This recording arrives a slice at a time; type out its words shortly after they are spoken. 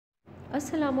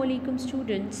Assalamu alaikum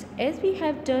students. As we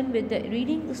have done with the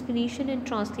reading, explanation and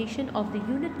translation of the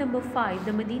unit number 5,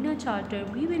 the Madina Charter,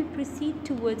 we will proceed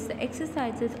towards the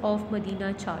exercises of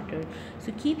Madina Charter.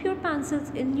 So keep your pencils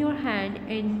in your hand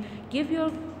and give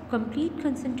your complete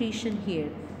concentration here.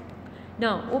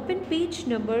 Now open page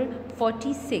number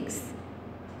 46.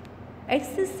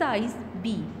 Exercise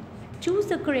B. Choose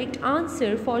the correct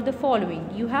answer for the following.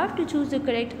 You have to choose the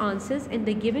correct answers in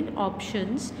the given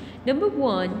options. Number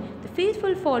 1. The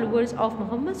faithful followers of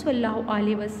Muhammad sallallahu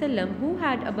alaihi wasallam who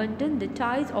had abandoned the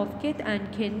ties of kith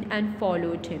and kin and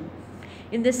followed him.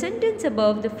 In the sentence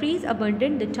above, the phrase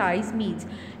abandon the ties means.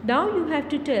 Now you have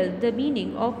to tell the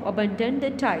meaning of abandon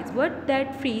the ties, what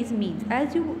that phrase means.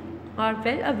 As you are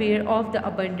well aware of the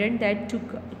abandon, that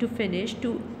to finish,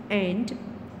 to end,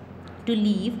 to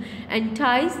leave, and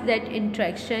ties, that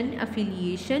interaction,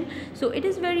 affiliation. So it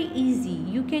is very easy.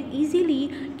 You can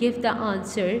easily give the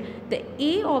answer. The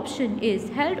A option is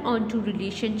held on to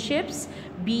relationships,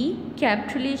 B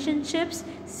kept relationships,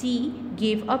 C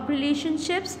gave up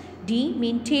relationships, D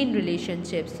maintain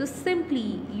relationships. So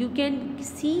simply you can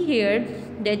see here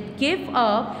that give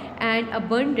up and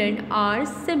abandon are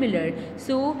similar.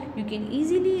 So you can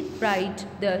easily write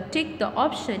tick the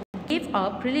option gave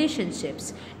up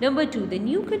relationships. Number 2. The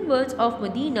new converts of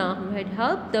Medina who had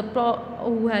helped the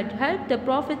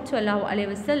Prophet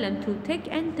ﷺ through thick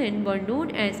and thin were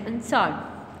known as Ansar.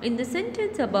 In the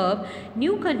sentence above,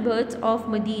 new converts of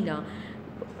Medina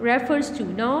refers to.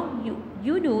 Now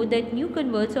you know that new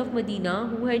converts of Medina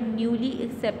who had newly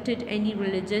accepted any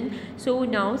religion. So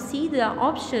now see the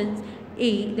options.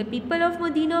 A. The people of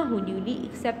Medina who newly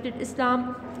accepted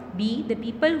Islam. B. The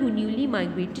people who newly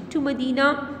migrated to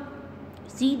Medina.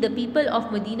 C. The people of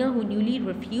Medina who newly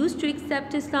refused to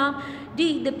accept Islam.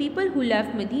 D. The people who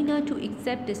left Medina to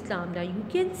accept Islam. Now you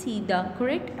can see the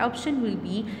correct option will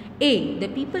be A. The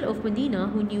people of Medina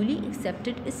who newly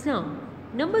accepted Islam.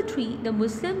 Number 3. The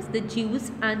Muslims, the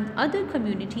Jews and other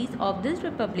communities of this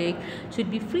republic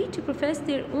should be free to profess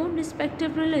their own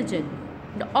respective religion.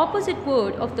 The opposite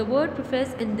word of the word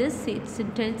profess in this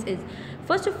sentence is.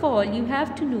 First of all, you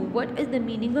have to know what is the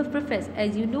meaning of profess.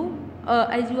 As you know,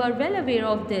 as you are well aware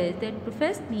of this, that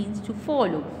profess means to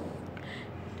follow.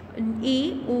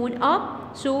 A. Own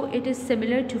up, so it is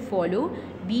similar to follow.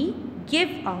 B.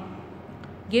 Give up.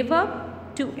 Give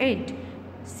up, to end.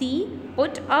 C.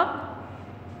 Put up.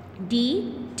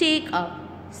 D. Take up.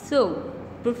 So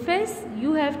profess,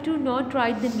 you have to not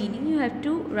write the meaning, you have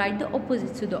to write the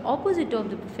opposite. So the opposite of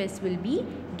the profess will be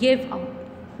give up.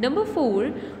 Number 4.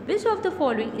 Which of the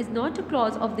following is not a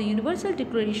clause of the Universal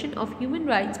Declaration of Human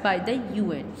Rights by the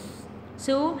UN?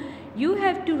 So you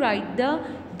have to write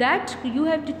you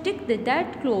have to tick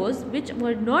that clause which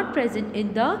were not present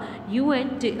in the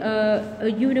UN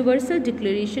Universal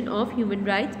Declaration of Human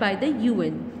Rights by the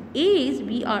UN. A is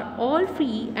we are all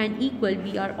free and equal,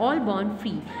 we are all born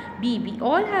free. B. We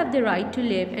all have the right to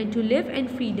live and to live in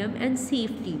freedom and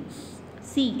safety.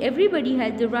 C. Everybody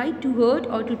has the right to hurt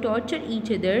or to torture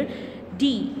each other.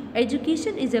 D.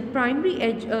 Education is a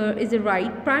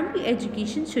right. Primary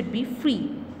education should be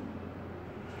free.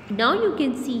 Now you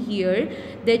can see here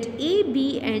that A,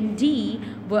 B and D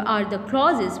are the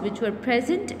clauses which were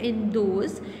present in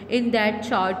that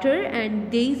charter,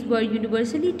 and these were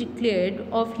universally declared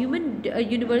of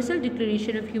Universal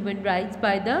Declaration of Human Rights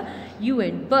by the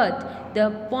UN. But the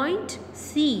point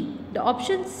C, the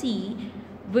option C,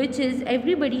 which is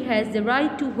everybody has the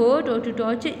right to hurt or to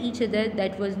torture each other,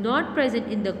 that was not present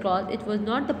in the clause. It was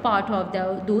not the part of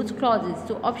those clauses.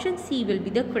 So option C will be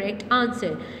the correct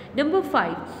answer. Number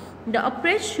 5. The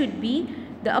oppressed should be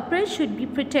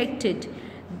protected.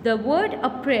 The word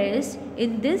oppressed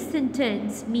in this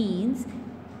sentence means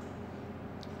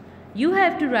you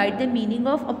have to write the meaning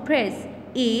of oppress.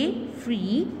 A.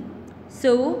 Free.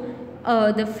 So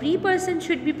the free person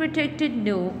should be protected.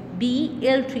 No. B.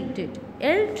 Ill-treated.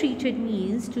 Ill-treated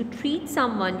means to treat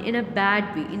someone in a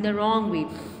bad way, in the wrong way.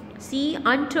 C.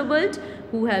 Untroubled,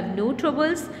 who have no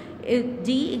troubles.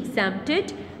 D.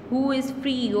 Exempted, who is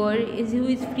free who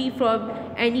is free from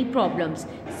any problems.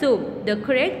 So the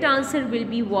correct answer will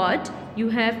be what? You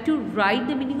have to write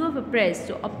the meaning of oppressed.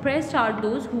 So oppressed are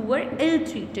those who were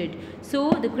ill-treated.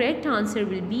 So the correct answer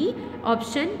will be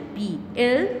option B,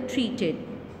 ill-treated.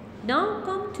 Now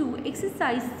come to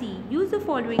exercise C. Use the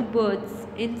following words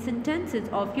in sentences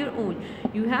of your own.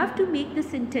 You have to make the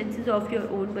sentences of your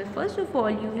own, but first of all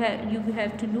you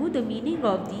have to know the meaning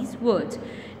of these words.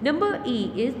 Number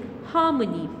A is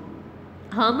harmony.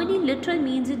 Harmony literal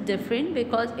means it different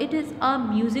because it is a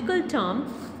musical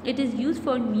term. It is used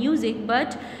for music,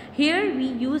 but here we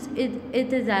use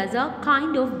it as a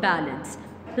kind of balance.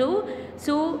 So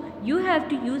So you have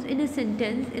to use in a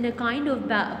sentence in a kind of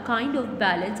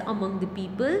balance among the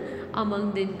people,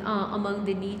 among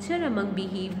the nature, among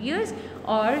behaviors.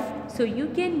 Or so you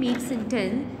can make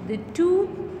sentence, the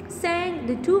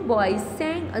two boys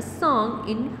sang a song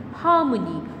in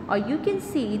harmony, or you can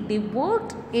say they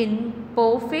worked in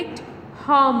perfect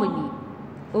harmony.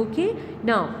 Okay,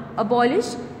 now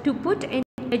abolish, to put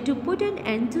an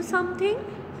end to something,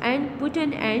 and put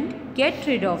an end, get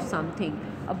rid of something.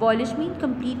 Abolish means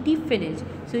completely finish.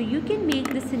 So you can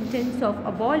make the sentence of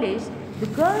abolish, the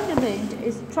government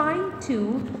is trying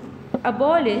to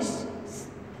abolish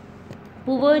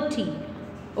poverty.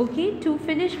 Okay, to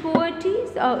finish poverty,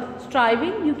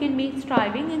 striving, you can make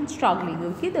striving and struggling.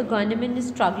 Okay, the government is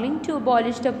struggling to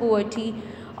abolish the poverty.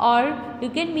 Or you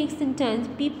can make sentence,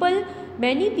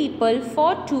 many people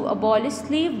fought to abolish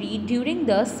slavery during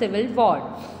the Civil War.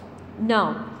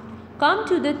 Now come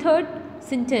to the third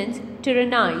sentence,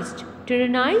 tyrannized.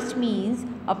 Tyrannized means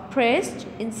oppressed,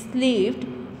 enslaved,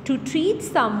 to treat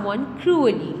someone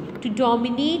cruelly, to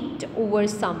dominate over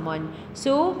someone.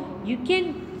 So you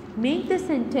can make the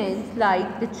sentence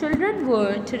like, the children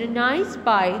were tyrannized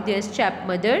by their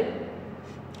stepmother,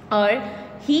 or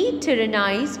he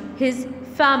tyrannized his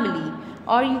family.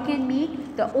 Or you can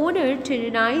make, the owner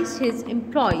tyrannized his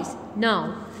employees.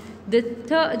 Now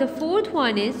the fourth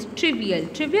one is trivial.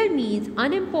 Trivial means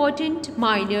unimportant,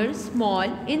 minor, small,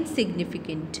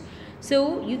 insignificant.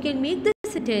 So you can make the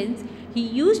sentence, he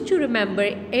used to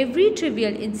remember every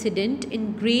trivial incident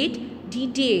in great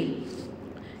detail.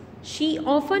 She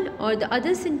often, or the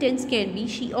other sentence can be,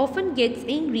 she often gets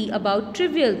angry about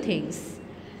trivial things.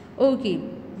 Okay,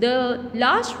 the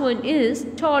last one is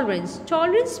tolerance.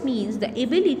 Tolerance means the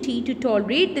ability to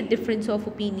tolerate the difference of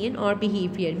opinion or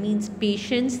behavior, means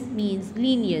patience, means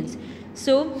lenience.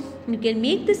 So you can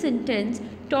make the sentence,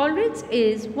 tolerance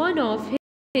is one of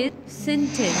his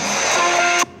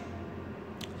sentence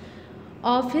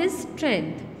of his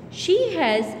strength. She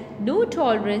has no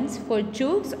tolerance for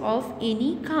jokes of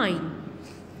any kind.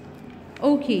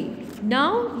 Okay,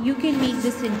 now you can make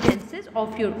the sentences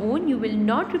of your own. You will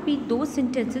not repeat those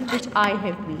sentences which I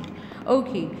have made.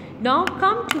 Okay, now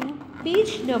come to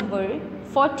page number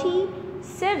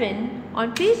 47.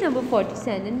 On page number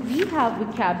 47, we have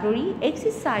vocabulary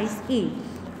exercise A.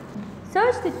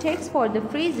 Search the text for the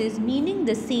phrases meaning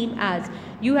the same as.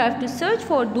 You have to search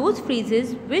for those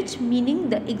phrases which meaning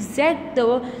the exact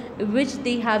which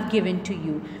they have given to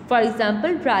you. For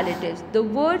example, relatives. The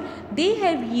word, they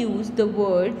have used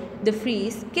the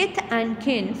phrase kith and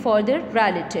kin for their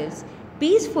relatives.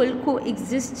 Peaceful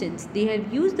coexistence. They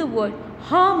have used the word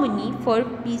harmony for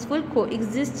peaceful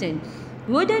coexistence.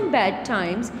 Good and bad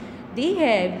times. They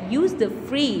have used the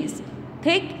phrase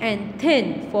thick and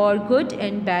thin for good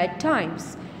and bad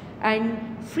times.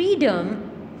 And freedom,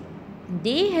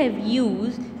 they have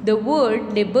used the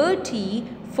word liberty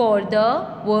for the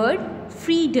word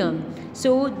freedom.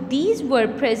 So these were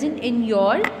present in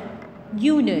your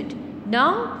unit.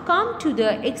 Now come to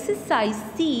the exercise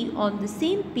C on the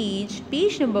same page,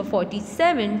 page number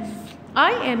 47.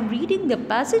 I am reading the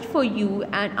passage for you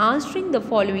and answering the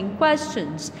following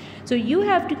questions. So you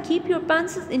have to keep your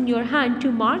pencils in your hand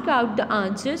to mark out the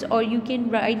answers, or you can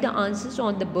write the answers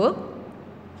on the book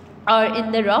or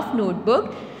in the rough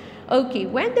notebook. Okay,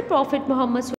 when the Prophet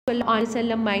Muhammad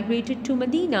ﷺ migrated to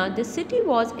Medina, the city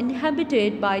was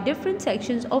inhabited by different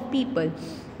sections of people.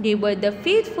 They were the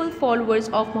faithful followers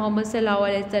of Muhammad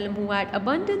ﷺ who had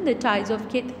abandoned the ties of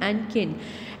kith and kin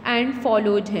and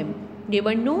followed him. They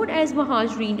were known as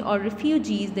Muhajirin or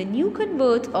refugees, the new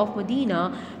converts of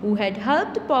Medina who had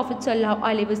helped the Prophet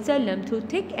ﷺ through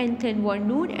thick and thin were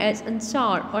known as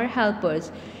Ansar or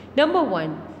helpers. Number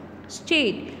 1.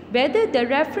 State whether the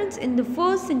reference in the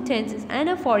first sentence is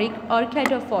anaphoric or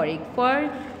cataphoric.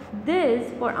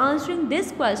 For answering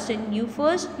this question,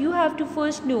 you have to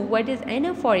first know what is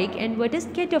anaphoric and what is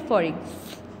cataphoric.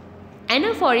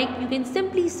 Anaphoric, you can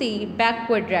simply say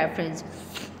backward reference.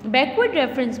 Backward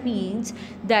reference means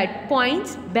that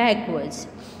points backwards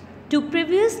to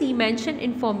previously mentioned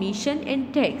information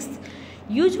in text.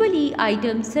 Usually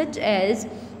items such as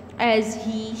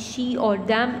he, she or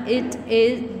them, it,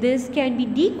 is, this can be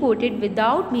decoded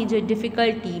without major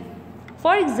difficulty.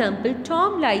 For example,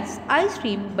 Tom likes ice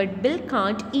cream but Bill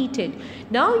can't eat it.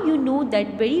 Now you know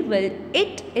that very well.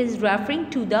 It is referring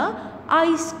to the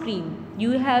ice cream.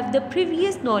 You have the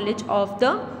previous knowledge of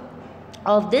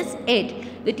this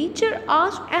it. The teacher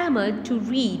asked Ahmed to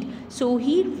read, so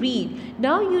he read.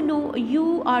 Now you know,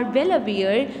 you are well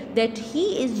aware that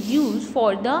he is used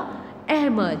for the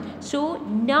Ahmed. So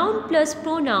noun plus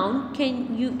pronoun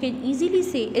you can easily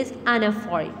say is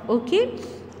anaphoric. Okay.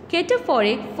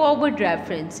 Cataphoric, forward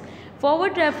reference.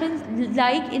 Forward reference,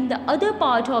 like in the other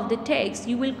part of the text,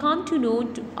 you will come to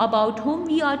know about whom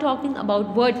we are talking,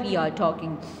 about what we are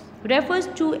talking. Refers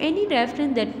to any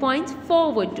reference that points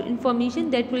forward to information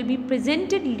that will be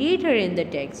presented later in the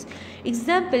text.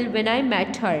 Example, when I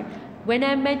met her. When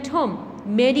I met whom?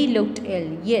 Mary looked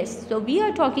ill. Yes, so we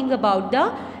are talking about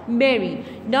the Mary.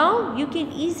 Now you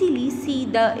can easily see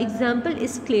the example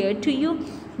is clear to you.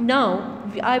 Now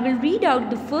I will read out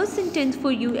the first sentence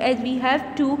for you, as we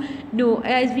have to know,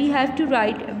 as we have to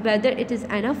write whether it is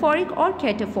anaphoric or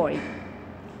cataphoric.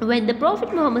 When the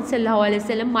Prophet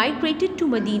Muhammad migrated to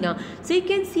Medina, so you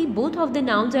can see both of the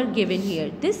nouns are given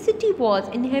here. This city was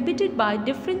inhabited by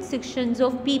different sections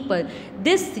of people.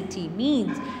 This city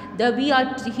means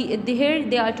here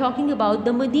they are talking about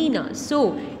the Medina,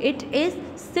 so it is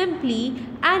simply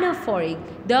anaphoric.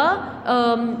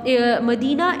 The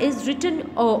Medina is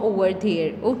written over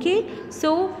there. Okay,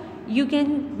 so you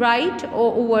can write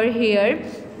over here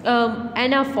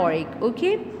anaphoric.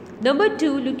 Okay. Number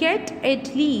 2, look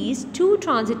at least 2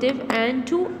 transitive and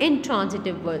 2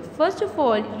 intransitive verbs. First of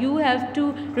all, you have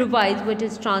to revise what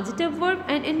is transitive verb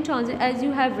and intransitive, as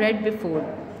you have read before.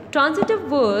 Transitive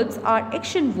verbs are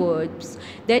action verbs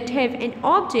that have an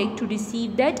object to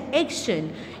receive that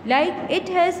action, like it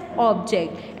has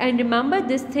object. And remember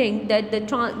this thing, that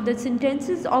the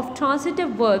sentences of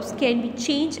transitive verbs can be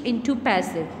changed into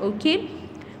passive. Okay.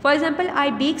 For example,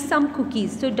 I bake some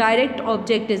cookies, so direct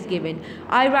object is given.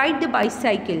 I ride the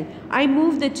bicycle, I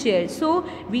move the chair, so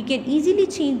we can easily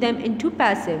change them into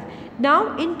passive.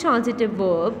 Now intransitive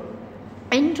verbs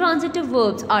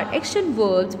are action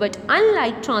verbs, but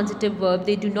unlike transitive verbs,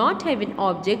 they do not have an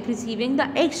object receiving the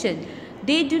action.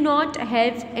 They do not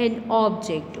have an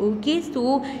object. Okay,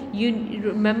 so you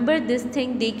remember this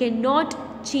thing, they cannot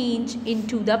change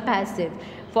into the passive.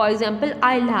 For example,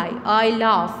 I lie, I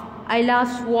laugh. I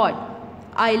laugh what?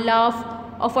 I laugh,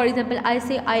 or for example, I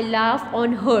say I laugh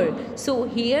on her. So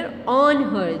here on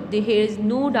her, here is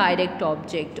no direct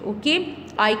object. Okay.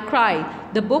 I cry.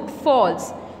 The book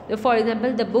falls. For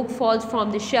example, the book falls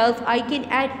from the shelf. I can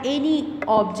add any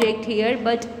object here,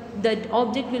 but the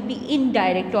object will be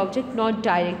indirect object, not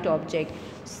direct object.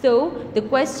 So the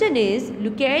question is,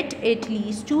 look at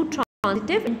least 2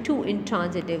 transitive and 2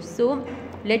 intransitive. So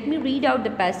let me read out the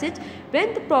passage.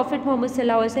 When the Prophet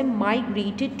Muhammad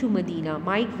migrated to Medina,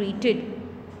 migrated.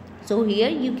 So here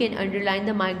you can underline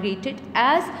the migrated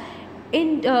as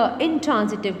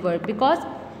intransitive verb, because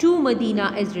to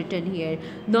Medina is written here,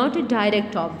 not a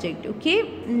direct object. Okay,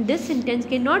 this sentence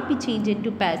cannot be changed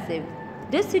into passive.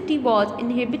 This city was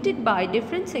inhabited by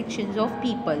different sections of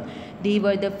people. They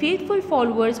were the faithful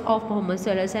followers of Muhammad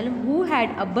who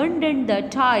had abandoned the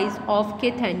ties of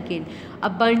kith and kin.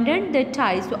 Abandoned the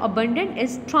ties. So abandoned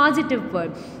is transitive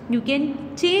verb. You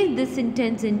can change this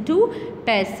sentence into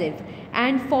passive.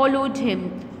 And followed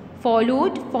him.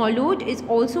 Followed is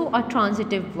also a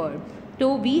transitive verb.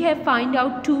 So we have find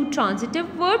out 2 transitive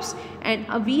verbs, and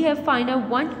we have find out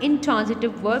 1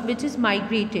 intransitive verb, which is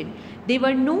migrated. They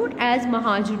were known as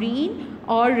Muhajirin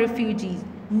or refugees.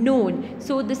 Known.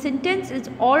 So the sentence is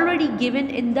already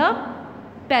given in the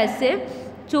passive.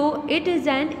 So it is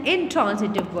an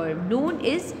intransitive verb. Known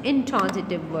is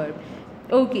intransitive verb.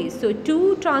 Okay. So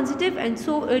 2 transitive and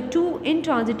 2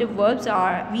 intransitive verbs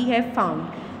we have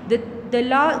found. The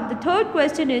third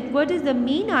question is, what is the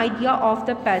main idea of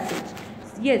the passage?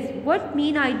 Yes, what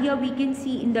main idea we can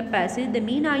see in the passage? The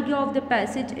main idea of the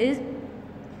passage is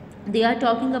they are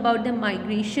talking about the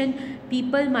migration,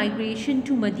 people migration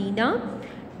to Medina.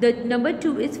 The number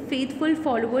 2 is faithful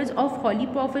followers of Holy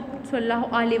Prophet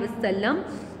Sallallahu Alaihi Wasallam.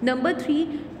 Number 3,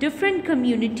 different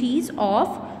communities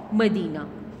of Medina.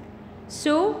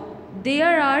 So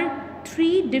there are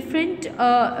 3 different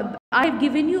I have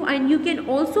given you, and you can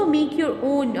also make your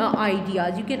own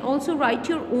ideas. You can also write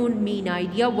your own main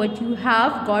idea, what you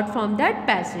have got from that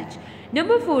passage.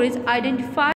 Number 4 is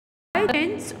identify the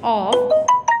tense of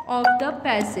the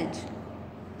passage.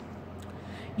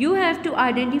 You have to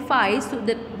identify, so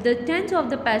the tense of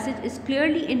the passage is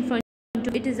clearly in front of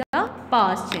you. It is a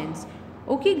past tense.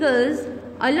 Okay girls,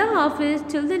 Allah Hafiz,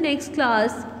 till the next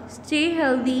class. Stay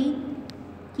healthy,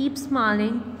 keep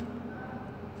smiling.